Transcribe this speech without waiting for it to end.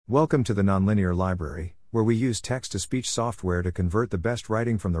Welcome to the Nonlinear Library, where we use text-to-speech software to convert the best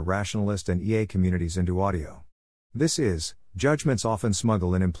writing from the rationalist and EA communities into audio. This is Judgments Often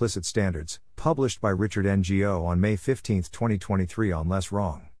Smuggle in Implicit Standards, published by Richard Ngo on May 15, 2023 on Less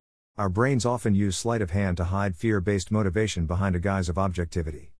Wrong. Our brains often use sleight of hand to hide fear-based motivation behind a guise of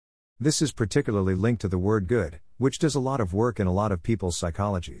objectivity. This is particularly linked to the word good, which does a lot of work in a lot of people's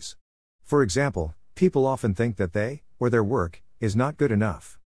psychologies. For example, people often think that they, or their work, is not good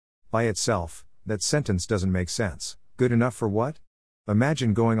enough. By itself, that sentence doesn't make sense. Good enough for what?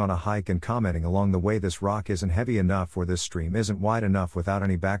 Imagine going on a hike and commenting along the way, this rock isn't heavy enough or this stream isn't wide enough, without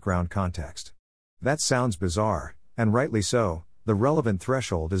any background context. That sounds bizarre, and rightly so. The relevant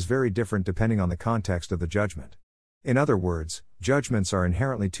threshold is very different depending on the context of the judgment. In other words, judgments are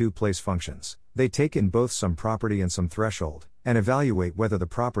inherently two-place functions. They take in both some property and some threshold, and evaluate whether the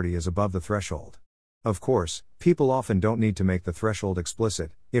property is above the threshold. Of course, people often don't need to make the threshold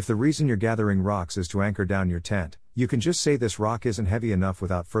explicit. If the reason you're gathering rocks is to anchor down your tent, you can just say this rock isn't heavy enough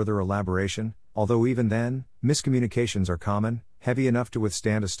without further elaboration, although even then, miscommunications are common. Heavy enough to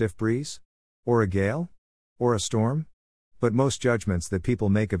withstand a stiff breeze? Or a gale? Or a storm? But most judgments that people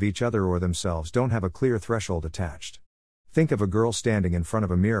make of each other or themselves don't have a clear threshold attached. Think of a girl standing in front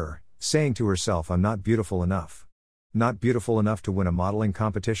of a mirror, saying to herself, I'm not beautiful enough. Not beautiful enough to win a modeling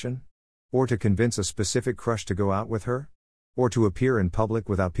competition? Or to convince a specific crush to go out with her? Or to appear in public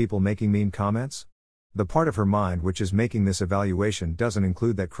without people making mean comments? The part of her mind which is making this evaluation doesn't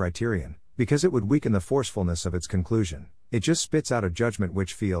include that criterion, because it would weaken the forcefulness of its conclusion. It just spits out a judgment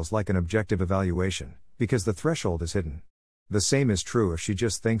which feels like an objective evaluation, because the threshold is hidden. The same is true if she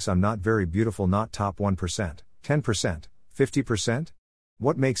just thinks, I'm not very beautiful, not top 1%, 10%, 50%?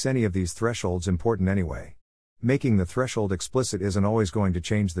 What makes any of these thresholds important anyway? Making the threshold explicit isn't always going to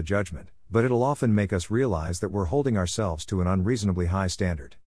change the judgment, but it'll often make us realize that we're holding ourselves to an unreasonably high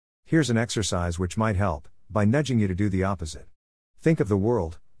standard. Here's an exercise which might help, by nudging you to do the opposite. Think of the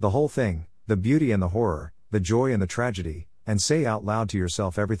world, the whole thing, the beauty and the horror, the joy and the tragedy, and say out loud to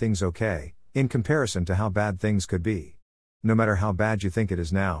yourself, everything's okay, in comparison to how bad things could be. No matter how bad you think it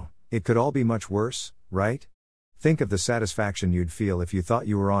is now, it could all be much worse, right? Think of the satisfaction you'd feel if you thought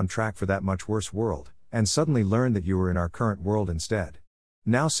you were on track for that much worse world, and suddenly learned that you were in our current world instead.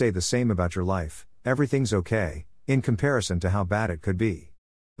 Now say the same about your life, everything's okay, in comparison to how bad it could be.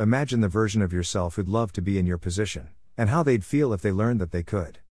 Imagine the version of yourself who'd love to be in your position, and how they'd feel if they learned that they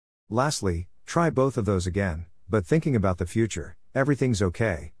could. Lastly, try both of those again, but thinking about the future, everything's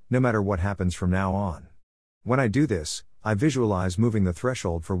okay, no matter what happens from now on. When I do this, I visualize moving the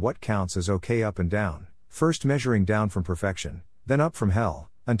threshold for what counts as okay up and down, first measuring down from perfection, then up from hell,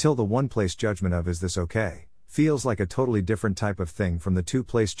 until the one-place judgment of is this okay, feels like a totally different type of thing from the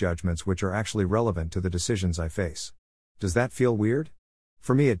two-place judgments which are actually relevant to the decisions I face. Does that feel weird?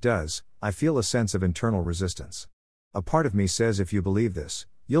 For me it does. I feel a sense of internal resistance. A part of me says, if you believe this,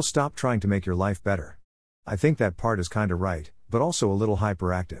 you'll stop trying to make your life better. I think that part is kinda right, but also a little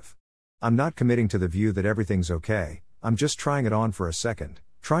hyperactive. I'm not committing to the view that everything's okay, I'm just trying it on for a second,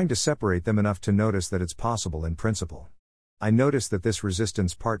 trying to separate them enough to notice that it's possible in principle. I notice that this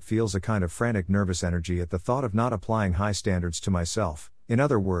resistance part feels a kind of frantic nervous energy at the thought of not applying high standards to myself. In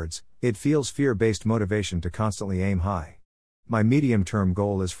other words, it feels fear-based motivation to constantly aim high. My medium-term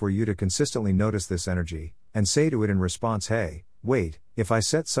goal is for you to consistently notice this energy, and say to it in response, hey, wait, if I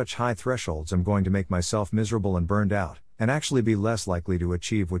set such high thresholds I'm going to make myself miserable and burned out, and actually be less likely to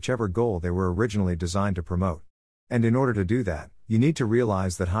achieve whichever goal they were originally designed to promote. And in order to do that, you need to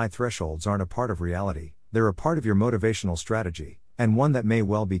realize that high thresholds aren't a part of reality. They're a part of your motivational strategy, and one that may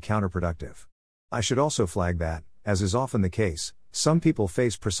well be counterproductive. I should also flag that, as is often the case, some people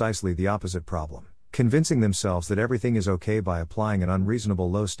face precisely the opposite problem, convincing themselves that everything is okay by applying an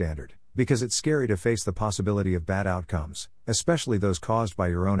unreasonable low standard, because it's scary to face the possibility of bad outcomes, especially those caused by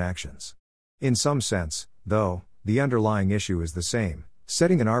your own actions. In some sense, though, the underlying issue is the same,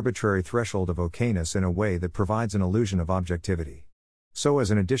 setting an arbitrary threshold of okayness in a way that provides an illusion of objectivity. So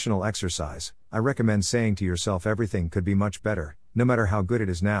as an additional exercise, I recommend saying to yourself everything could be much better, no matter how good it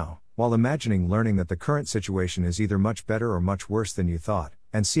is now, while imagining learning that the current situation is either much better or much worse than you thought,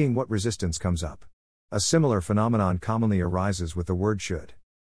 and seeing what resistance comes up. A similar phenomenon commonly arises with the word should.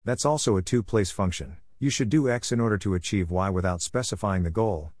 That's also a two-place function. You should do X in order to achieve Y without specifying the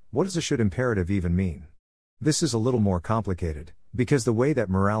goal. What does a should imperative even mean? This is a little more complicated, because the way that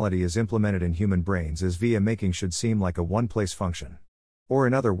morality is implemented in human brains is via making should seem like a one-place function. Or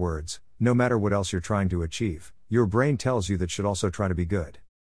in other words, no matter what else you're trying to achieve, your brain tells you that should also try to be good.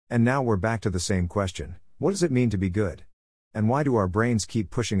 And now we're back to the same question, what does it mean to be good? And why do our brains keep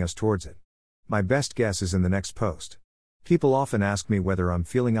pushing us towards it? My best guess is in the next post. People often ask me whether I'm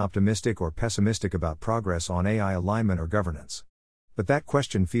feeling optimistic or pessimistic about progress on AI alignment or governance. But that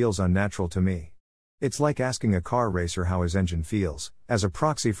question feels unnatural to me. It's like asking a car racer how his engine feels, as a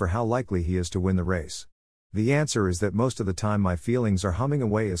proxy for how likely he is to win the race. The answer is that most of the time my feelings are humming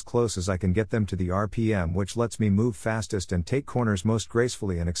away as close as I can get them to the RPM which lets me move fastest and take corners most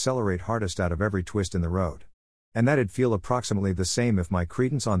gracefully and accelerate hardest out of every twist in the road. And that'd feel approximately the same if my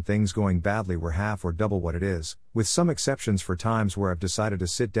credence on things going badly were half or double what it is, with some exceptions for times where I've decided to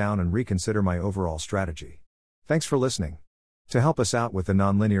sit down and reconsider my overall strategy. Thanks for listening. To help us out with the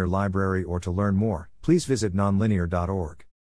Nonlinear Library or to learn more, please visit nonlinear.org.